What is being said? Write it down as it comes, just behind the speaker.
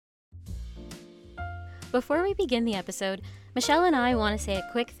Before we begin the episode, Michelle and I want to say a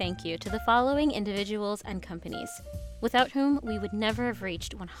quick thank you to the following individuals and companies, without whom we would never have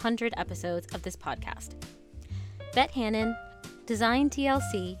reached 100 episodes of this podcast. Bet Hannon, Design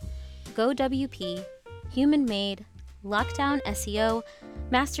TLC, GoWP, Human Made, Lockdown SEO,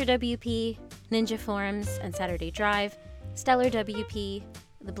 Master WP, Ninja Forums and Saturday Drive, Stellar WP,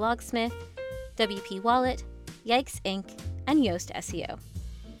 The Blogsmith, WP Wallet, Yikes Inc., and Yoast SEO.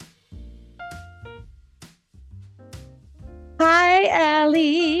 Hi,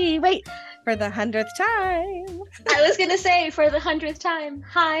 Allie. Wait, for the 100th time. I was going to say, for the 100th time,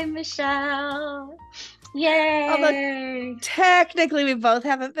 hi, Michelle. Yay. Although technically we both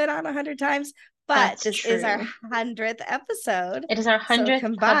haven't been on 100 times, but That's this true. is our 100th episode. It is our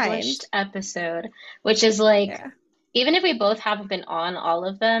 100th published episode, which is like, even if we both haven't been on all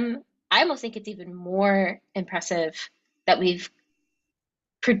of them, I almost think it's even more impressive that we've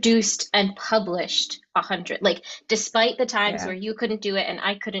produced and published 100. Like, despite the times where you couldn't do it and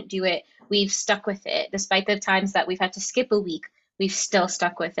I couldn't do it, we've stuck with it. Despite the times that we've had to skip a week, we've still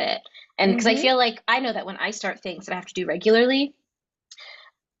stuck with it. And because I feel like I know that when I start things that I have to do regularly,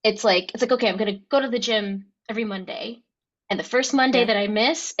 it's like, okay, I'm going to go to the gym every Monday. And the first Monday that I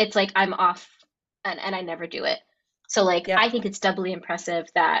miss, it's like I'm off and I never do it. So like, I think it's doubly impressive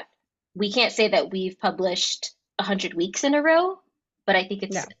that we can't say that we've published 100 weeks in a row, but I think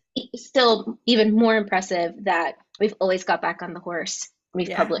it's still even more impressive that we've always got back on the horse.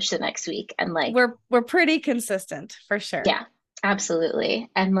 We've published the next week, and like we're pretty consistent for sure. Yeah, absolutely.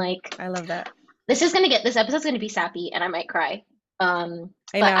 And like, I love that. This episode's gonna be sappy, and I might cry. I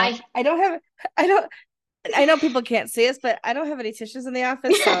know people can't see us, but I don't have any tissues in the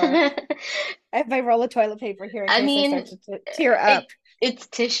office, so I have my roll of toilet paper here in case I start to tear up. It's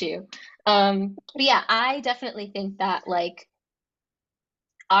tissue. But yeah, I definitely think that like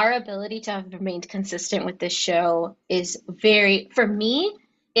our ability to have remained consistent with this show is for me,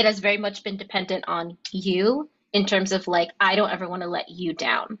 it has very much been dependent on you in terms of like, I don't ever want to let you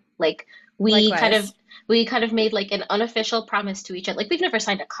down. Like we kind of made like an unofficial promise to each other. Like we've never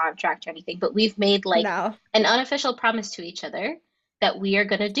signed a contract or anything, but we've made like an unofficial promise to each other that we are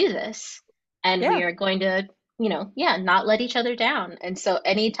going to do this and we are going to, not let each other down. And so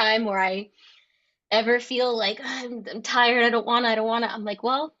anytime where I ever feel like I'm tired, I don't want to, I'm like,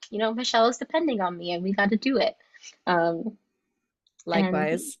 well, Michelle is depending on me and we got to do it.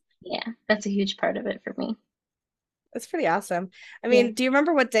 Likewise. That's a huge part of it for me. That's pretty awesome. I mean, do you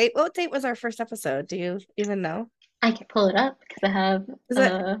remember what date was our first episode? Do you even know? I can pull it up because I have,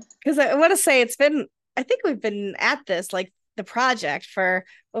 because I want to say I think we've been at this, like the project for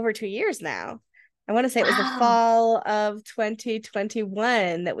over 2 years now. I want to say it was the fall of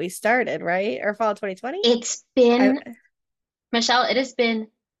 2021 that we started, right? Or fall of 2020? It's been, Michelle, it has been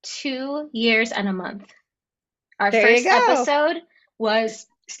 2 years and a month. Our first episode was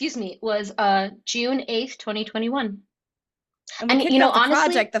June 8th, 2021. And we kicked off the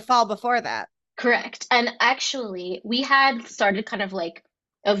project the fall before that. Correct. And actually, we had started kind of like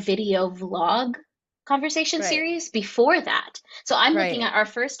a video vlog conversation series before that. So I'm looking at our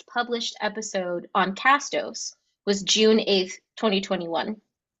first published episode on Castos was June 8th, 2021.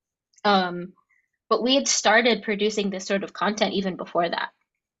 But we had started producing this sort of content even before that.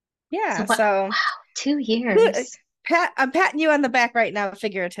 Yeah. So wow, 2 years. I'm patting you on the back right now,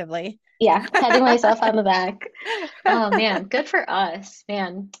 figuratively. Yeah, patting myself on the back. Oh man, good for us,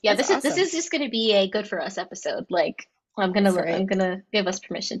 man. Yeah, this is just going to be a good for us episode. Like I'm gonna give us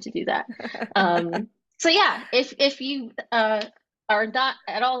permission to do that. So yeah, if you are not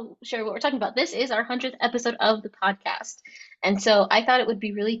at all sure what we're talking about, this is our 100th episode of the podcast, and so I thought it would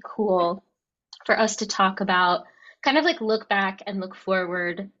be really cool for us to talk about, kind of like look back and look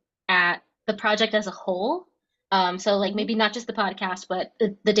forward at the project as a whole. So like maybe not just the podcast, but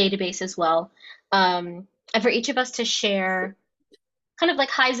the database as well, and for each of us to share kind of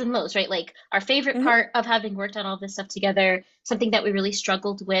like highs and lows, right? Like our favorite part of having worked on all this stuff together, something that we really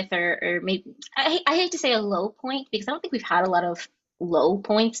struggled with, or maybe I hate to say a low point because I don't think we've had a lot of low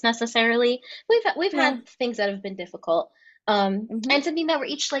points necessarily. We've had things that have been difficult, and something that we're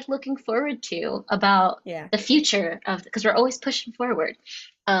each like looking forward to about the future of, because we're always pushing forward.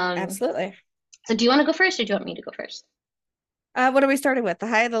 Absolutely. So do you want to go first or do you want me to go first? What are we starting with? The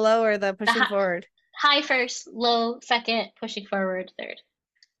high, the low, or the pushing forward? High first, low second, pushing forward third.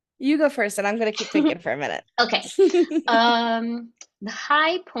 You go first, and I'm going to keep thinking for a minute. Okay. The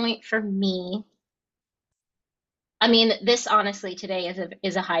high point for me, I mean, this honestly today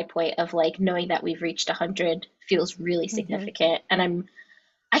is a high point of like knowing that we've reached 100 feels really significant. And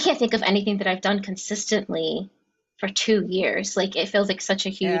I can't think of anything that I've done consistently for 2 years. Like it feels like such a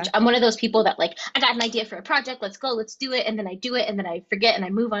huge, I'm one of those people that like, I got an idea for a project, let's go, let's do it. And then I do it and then I forget and I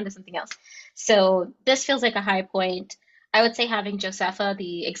move on to something else. So this feels like a high point. I would say having Josepha,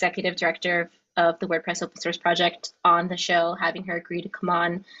 the executive director of the WordPress open source project, on the show, having her agree to come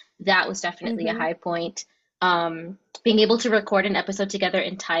on, that was definitely a high point. Being able to record an episode together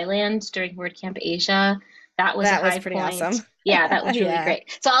in Thailand during WordCamp Asia, that was a high pretty point. Awesome. Yeah, that was really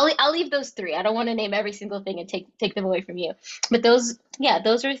great. So I'll leave those three. I don't want to name every single thing and take them away from you. But those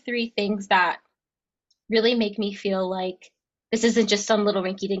are three things that really make me feel like this isn't just some little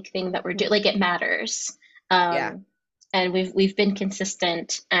rinky-dink thing that we're doing. Like it matters. And we've been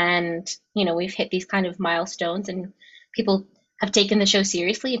consistent, and we've hit these kind of milestones, and people have taken the show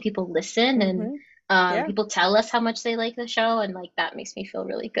seriously, and people listen, and people tell us how much they like the show, and like that makes me feel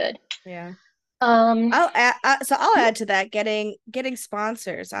really good. Yeah. I'll add to that, getting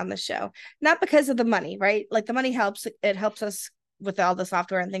sponsors on the show, not because of the money, right? Like the money helps, it helps us with all the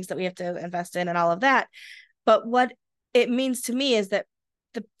software and things that we have to invest in and all of that. But what it means to me is that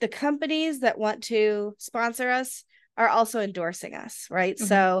the companies that want to sponsor us are also endorsing us, right?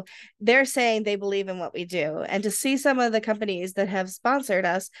 So they're saying they believe in what we do. And to see some of the companies that have sponsored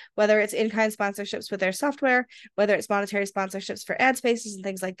us, whether it's in-kind sponsorships with their software, whether it's monetary sponsorships for ad spaces and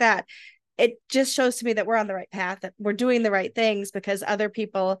things like that, it just shows to me that we're on the right path, that we're doing the right things because other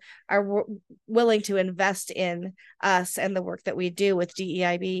people are willing to invest in us and the work that we do with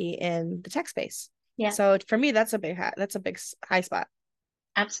DEIB in the tech space. Yeah. So for me, that's a big high spot.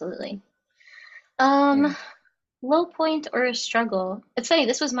 Absolutely. Low point or a struggle. It's funny,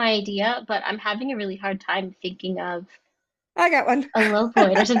 this was my idea, but I'm having a really hard time thinking of I got one. A low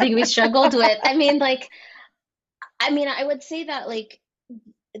point or something we struggled with. I would say that like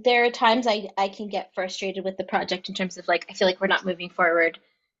there are times I can get frustrated with the project in terms of like I feel like we're not moving forward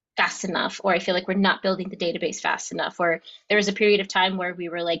fast enough, or I feel like we're not building the database fast enough, or there was a period of time where we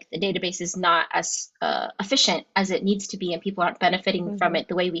were like the database is not as efficient as it needs to be, and people aren't benefiting from it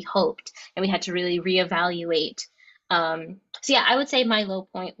the way we hoped, and we had to really reevaluate. So yeah, I would say my low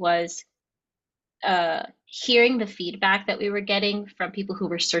point was hearing the feedback that we were getting from people who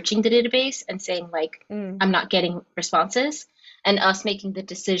were searching the database and saying like, I'm not getting responses, and us making the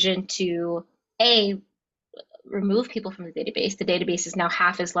decision to remove people from the database. The database is now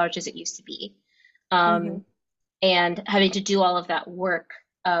half as large as it used to be. And having to do all of that work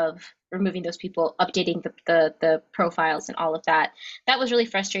of removing those people, updating the profiles and all of that. That was really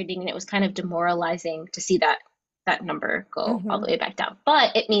frustrating, and it was kind of demoralizing to see that number go all the way back down.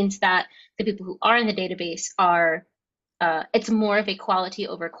 But it means that the people who are in the database are, it's more of a quality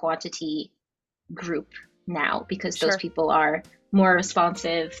over quantity group now, because those people are more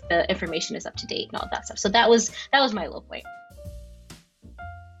responsive, the information is up to date and all that stuff. So that was my low point.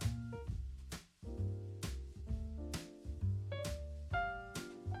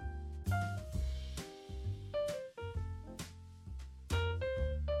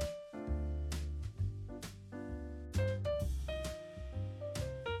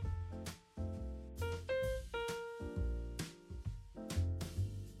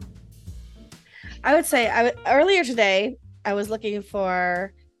 I would say earlier today, I was looking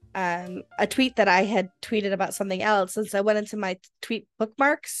for a tweet that I had tweeted about something else. And so I went into my Twitter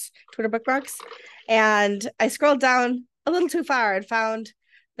bookmarks, and I scrolled down a little too far and found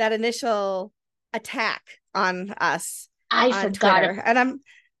that initial attack on us on Twitter. And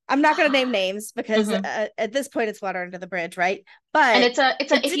I'm not going to name names because at this point it's water under the bridge, right? But and it's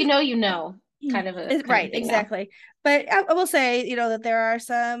if you know kind of a right, exactly. Now. But I will say, that there are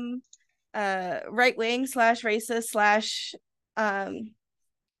some right-wing / racist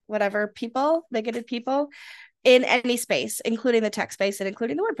 / whatever bigoted people in any space, including the tech space and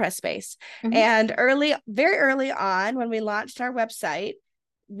including the WordPress space. And very early on, when we launched our website,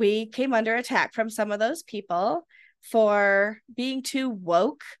 we came under attack from some of those people for being too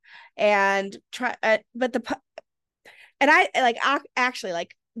woke and actually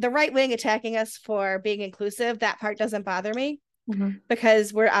the right wing attacking us for being inclusive. That part doesn't bother me.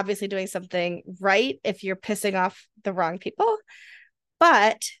 Because we're obviously doing something right if you're pissing off the wrong people.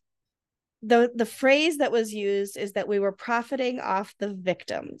 But the phrase that was used is that we were profiting off the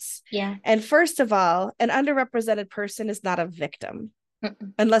victims. Yeah. And first of all, an underrepresented person is not a victim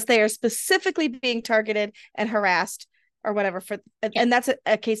unless they are specifically being targeted and harassed or whatever. And that's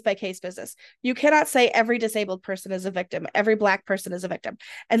a case-by-case business. You cannot say every disabled person is a victim. Every Black person is a victim.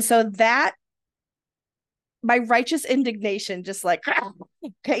 And so that my righteous indignation, just like,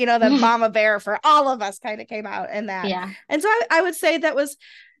 the mama bear for all of us kind of came out in that. Yeah. And so I would say that was,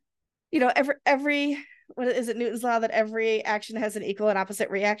 every, what is it, Newton's law, that every action has an equal and opposite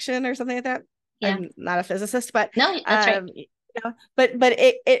reaction or something like that? Yeah. I'm not a physicist, but no, that's right. but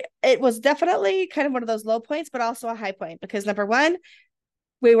it was definitely kind of one of those low points, but also a high point, because number one,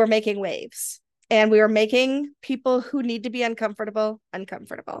 we were making waves, and we were making people who need to be uncomfortable.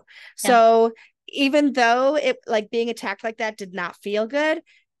 Yeah. So even though it, like, being attacked like that did not feel good,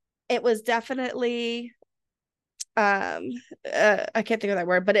 it was definitely I can't think of that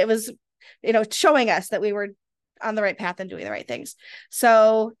word, but it was, showing us that we were on the right path and doing the right things.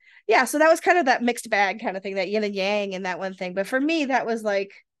 So yeah, so that was kind of that mixed bag kind of thing, that yin and yang and that one thing. But for me, that was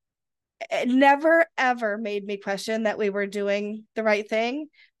like, it never ever made me question that we were doing the right thing,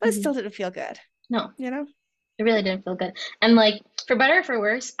 but it still didn't feel good. No, you know it really didn't feel good. And like, for better or for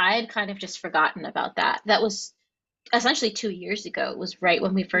worse, I had kind of just forgotten about that. That was essentially 2 years ago. It was right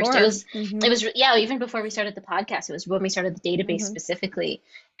when we first, More. it was, yeah, even before we started the podcast, it was when we started the database specifically.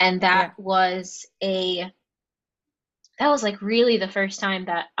 And Yeah. that was like really the first time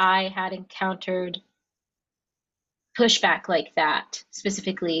that I had encountered pushback like that,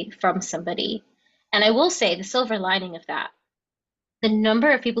 specifically from somebody. And I will say the silver lining of that, the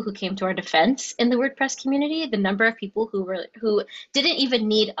number of people who came to our defense in the WordPress community, the number of people who didn't even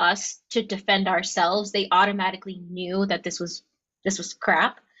need us to defend ourselves, they automatically knew that this was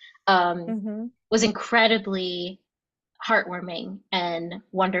crap, was incredibly heartwarming and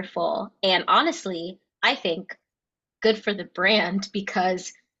wonderful. And honestly, I think good for the brand,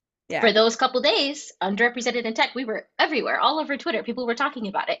 because for those couple days, underrepresented in tech, we were everywhere, all over Twitter. People were talking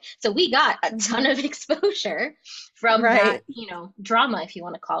about it. So we got a ton of exposure from that, drama, if you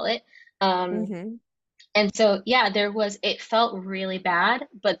want to call it. And so, yeah, it felt really bad,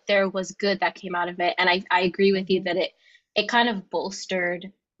 but there was good that came out of it. And I agree with you that it kind of bolstered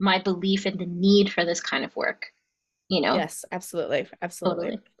my belief in the need for this kind of work, Yes, absolutely.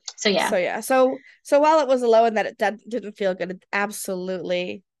 Totally. So, yeah. So while it was a low and that it didn't feel good, it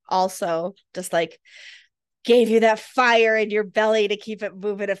absolutely also just like gave you that fire in your belly to keep it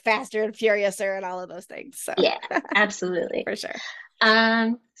moving faster and furiouser and all of those things. So yeah, absolutely. For sure.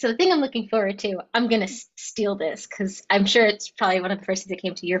 So the thing I'm looking forward to, I'm going to steal this because I'm sure it's probably one of the first things that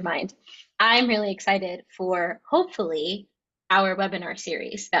came to your mind. I'm really excited for, hopefully, our webinar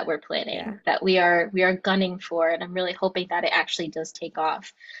series that we're planning, that we are gunning for, and I'm really hoping that it actually does take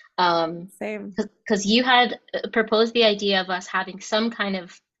off. Same. Because you had proposed the idea of us having some kind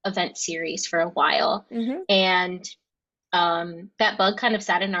of event series for a while, and that bug kind of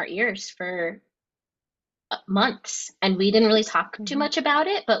sat in our ears for months, and we didn't really talk too much about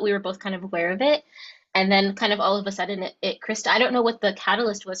it, but we were both kind of aware of it. And then kind of all of a sudden it I don't know what the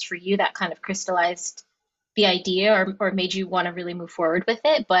catalyst was for you that kind of crystallized the idea or made you want to really move forward with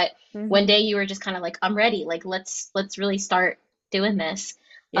it. But one day you were just kind of like, I'm ready. Like, let's really start doing this.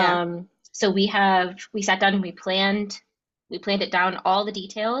 So we sat down and we planned it down, all the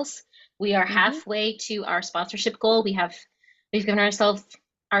details. We are halfway to our sponsorship goal. We've given ourselves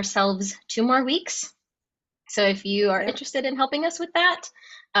 2 more weeks. So if you are interested in helping us with that,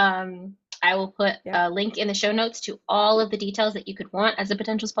 I will put a link in the show notes to all of the details that you could want as a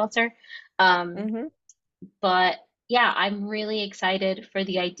potential sponsor. But yeah, I'm really excited for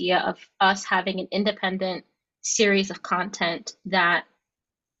the idea of us having an independent series of content that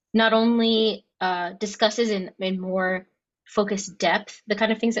not only discusses in more focused depth the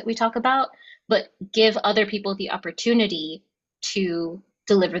kind of things that we talk about, but give other people the opportunity to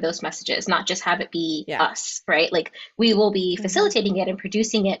deliver those messages, not just have it be us, right? Like, we will be facilitating it and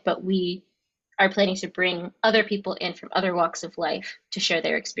producing it, but we are planning to bring other people in from other walks of life to share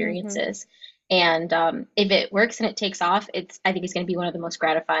their experiences. And if it works and it takes off, I think it's going to be one of the most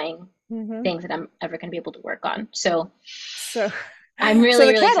gratifying things that I'm ever going to be able to work on. So I'm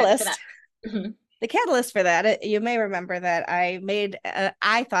really excited for that. The catalyst for that, you may remember that I made,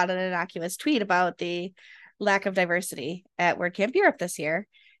 I thought, an innocuous tweet about the lack of diversity at WordCamp Europe this year.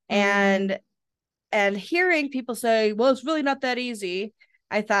 And hearing people say, well, it's really not that easy,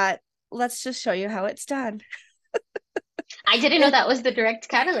 I thought, let's just show you how it's done. I didn't know that was the direct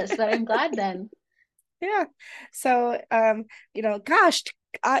catalyst, but I'm glad then. Yeah. So, gosh,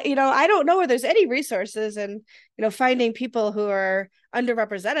 I don't know where there's any resources, and, finding people who are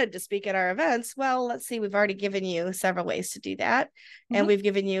underrepresented to speak at our events. Well, let's see, we've already given you several ways to do that. And we've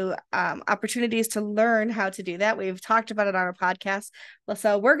given you opportunities to learn how to do that. We've talked about it on our podcast. Well,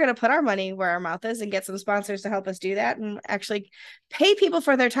 so we're going to put our money where our mouth is and get some sponsors to help us do that, and actually pay people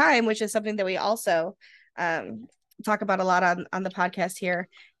for their time, which is something that we also talk about a lot on the podcast here,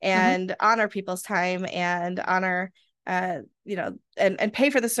 and honor people's time and honor and pay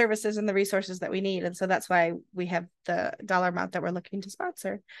for the services and the resources that we need. And so that's why we have the dollar amount that we're looking to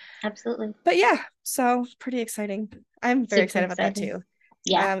sponsor. Absolutely. But yeah, so pretty exciting. I'm very excited about that too.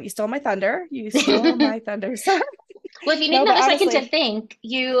 Yeah. You stole my thunder. You stole my thunder. Sorry. Well, if you need No, but another second to honestly, think,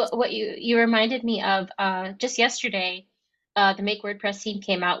 you reminded me of just yesterday, the Make WordPress team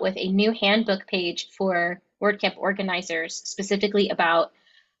came out with a new handbook page for WordCamp organizers, specifically about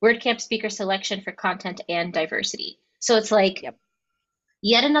WordCamp speaker selection for content and diversity. So it's like yep.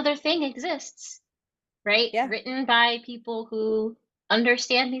 yet another thing exists, right? Yeah. Written by people who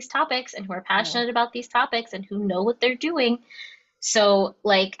understand these topics and who are Yeah. passionate about these topics and who know what they're doing. So,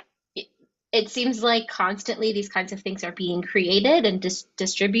 like, it seems like constantly these kinds of things are being created and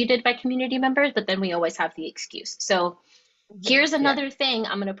distributed by community members, but then we always have the excuse. So, here's Yeah. another thing.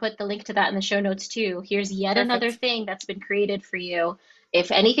 I'm going to put the link to that in the show notes too. Here's yet another Perfect. thing that's been created for you. If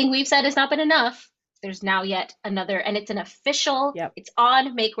anything we've said has not been enough, there's now yet another, and it's an official, Yep. it's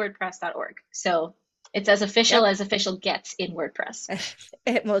on makewordpress.org. So it's as official Yep. as official gets in WordPress.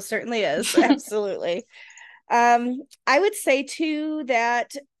 It most certainly is. Absolutely. I would say too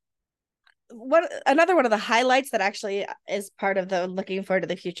that another one of the highlights that actually is part of the looking forward to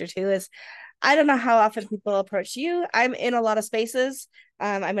the future too is I don't know how often people approach you. I'm in a lot of spaces.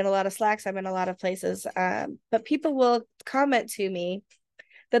 I'm in a lot of Slacks. I'm in a lot of places. But people will comment to me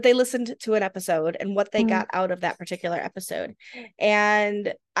that they listened to an episode and what they got out of that particular episode.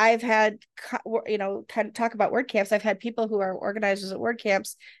 And I've had, kind of talk about WordCamps. I've had people who are organizers at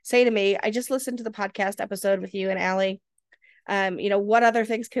WordCamps say to me, I just listened to the podcast episode with you and Allie. What other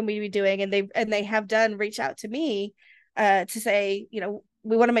things can we be doing? And they have done reach out to me to say,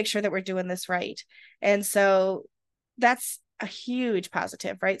 we want to make sure that we're doing this right. And so that's a huge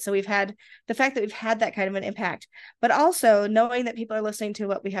positive, right? So we've had the fact that we've had that kind of an impact, but also knowing that people are listening to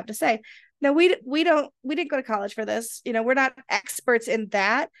what we have to say. Now we didn't go to college for this. We're not experts in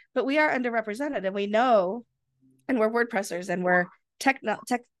that, but we are underrepresented and we know, and we're WordPressers and we're tech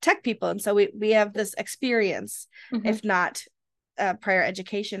people. And so we have this experience, if not prior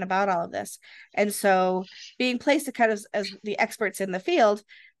education about all of this. And so being placed to kind of as the experts in the field,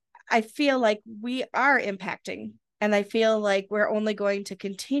 I feel like we are impacting. And I feel like we're only going to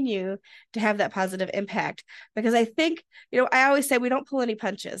continue to have that positive impact because I think, I always say we don't pull any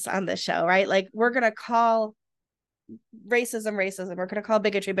punches on this show, right? Like we're going to call racism. We're going to call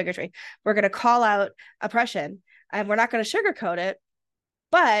bigotry. We're going to call out oppression and we're not going to sugarcoat it.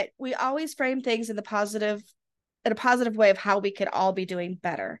 But we always frame things in a positive way of how we could all be doing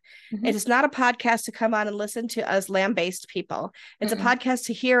better. It is not a podcast to come on and listen to us lamb-based people. It's a podcast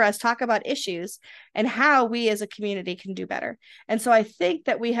to hear us talk about issues and how we as a community can do better. And so I think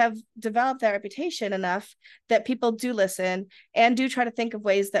that we have developed that reputation enough that people do listen and do try to think of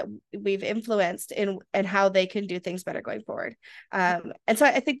ways that we've influenced and how they can do things better going forward. And so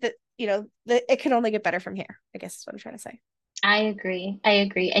I think that, it can only get better from here, I guess is what I'm trying to say. I agree.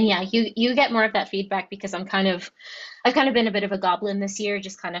 And yeah, you get more of that feedback because I've kind of been a bit of a goblin this year,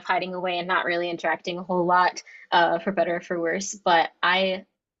 just kind of hiding away and not really interacting a whole lot, for better or for worse. But I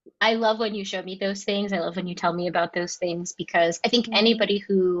love when you show me those things. I love when you tell me about those things because I think anybody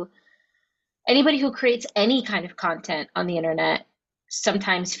who creates any kind of content on the internet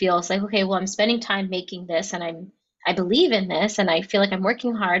sometimes feels like, okay, well, I'm spending time making this and I believe in this and I feel like I'm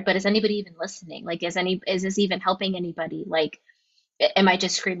working hard, but is anybody even listening? Like, is this even helping anybody? Like, am I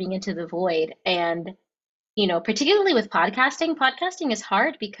just screaming into the void? And, particularly with podcasting is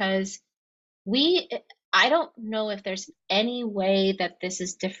hard because I don't know if there's any way that this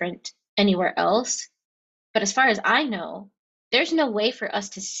is different anywhere else, but as far as I know, there's no way for us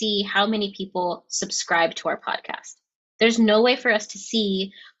to see how many people subscribe to our podcast. There's no way for us to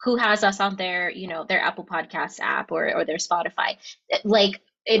see who has us on their, their Apple Podcasts app or their Spotify. Like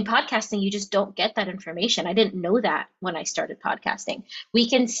in podcasting, you just don't get that information. I didn't know that when I started podcasting. We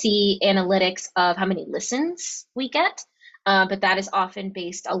can see analytics of how many listens we get, but that is often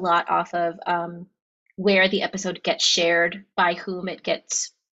based a lot off of where the episode gets shared, by whom it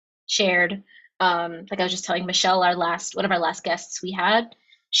gets shared. Like I was just telling Michelle, one of our last guests we had,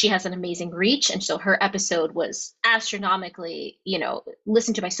 she has an amazing reach, and so her episode was astronomically,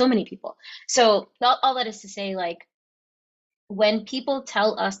 listened to by so many people. So all that is to say, like, when people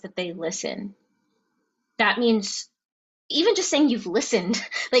tell us that they listen, that means even just saying you've listened,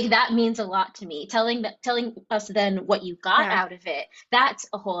 like that means a lot to me. Telling us then what you got out of it, that's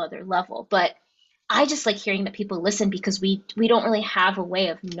a whole other level. But I just like hearing that people listen because we don't really have a way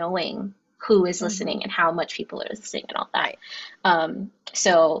of knowing who is listening and how much people are listening and all that. Right.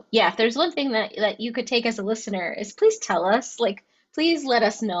 So yeah, if there's one thing that you could take as a listener is please tell us, like, please let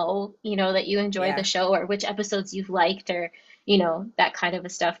us know, that you enjoy the show or which episodes you've liked or, that kind of a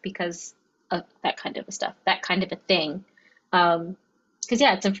stuff because of that kind of a thing. Because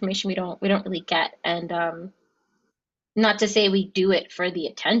yeah, it's information we don't really get. And not to say we do it for the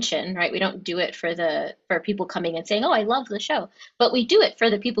attention, right? We don't do it for people coming and saying, "Oh, I love the show," but we do it for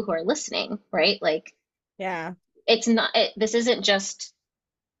the people who are listening, right? Like, Yeah. This isn't just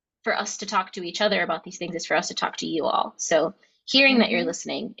for us to talk to each other about these things. It's for us to talk to you all. So hearing that you're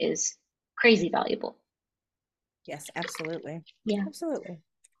listening is crazy valuable. Yes, absolutely. Yeah. Absolutely.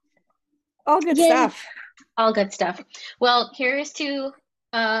 All good Yay. stuff. All good stuff. Well, here's to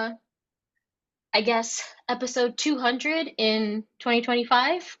I guess episode 200 in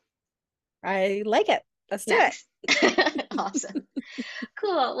 2025. I like it. Let's do it. Awesome.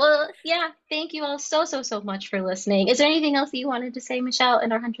 Cool. Well, yeah, thank you all so much for listening. Is there anything else that you wanted to say, Michelle,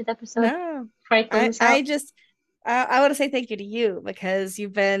 in our 100th episode? No. Before I close this out? I just I want to say thank you to you, because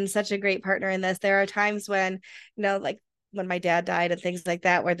you've been such a great partner in this. There are times when, like when my dad died and things like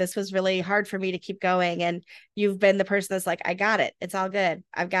that, where this was really hard for me to keep going. And you've been the person that's like, I got it. It's all good.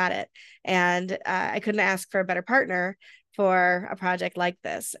 I've got it. And I couldn't ask for a better partner for a project like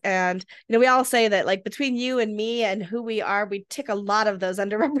this. And, we all say that, like, between you and me and who we are, we tick a lot of those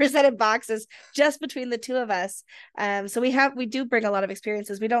underrepresented boxes just between the two of us. So we do bring a lot of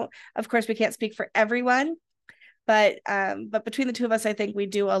experiences. Of course, we can't speak for everyone, but between the two of us, I think we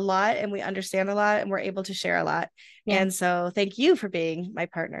do a lot, and we understand a lot, and we're able to share a lot. Yeah. And so thank you for being my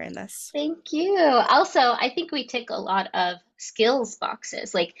partner in this. Thank you. Also, I think we tick a lot of skills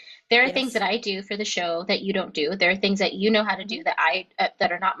boxes. Like, there are things that I do for the show that you don't do. There are things that you know how to do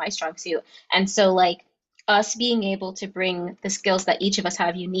that are not my strong suit. And so, like, us being able to bring the skills that each of us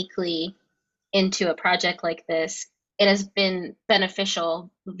have uniquely into a project like this, it has been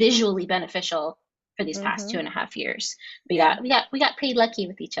visually beneficial for these past 2.5 years. We got pretty lucky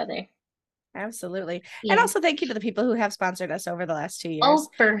with each other. Absolutely. Yeah. And also thank you to the people who have sponsored us over the last 2 years. Oh,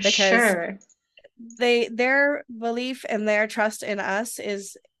 for sure. Their belief and their trust in us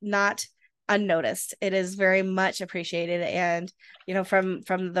is not unnoticed. It is very much appreciated. And, from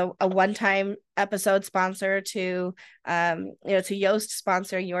a one-time episode sponsor to, to Yoast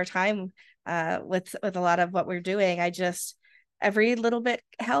sponsoring your time with a lot of what we're doing, every little bit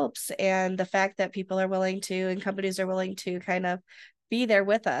helps. And the fact that people are willing to, and companies are willing to kind of be there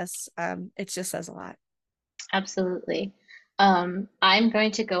with us, it just says a lot. Absolutely. I'm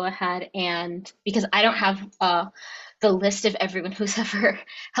going to go ahead and, because I don't have the list of everyone who's ever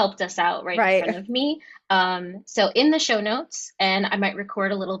helped us out right in front of me. So in the show notes, and I might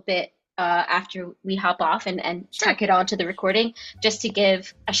record a little bit after we hop off and tack it on to the recording, just to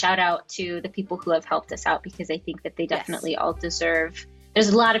give a shout out to the people who have helped us out, because I think that they definitely all deserve. There's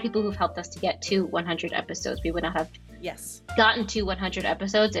a lot of people who've helped us to get to 100 episodes. We would not have gotten to 100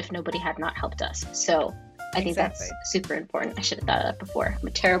 episodes if nobody had not helped us. So I think that's super important. I should have thought of that before. I'm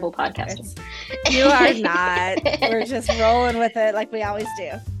a terrible podcaster. You are not. We're just rolling with it like we always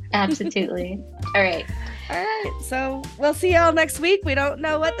do. Absolutely. All right. So we'll see y'all next week. We don't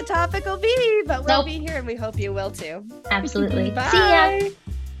know what the topic will be, but we'll be here, and we hope you will too. Absolutely. Bye. See ya.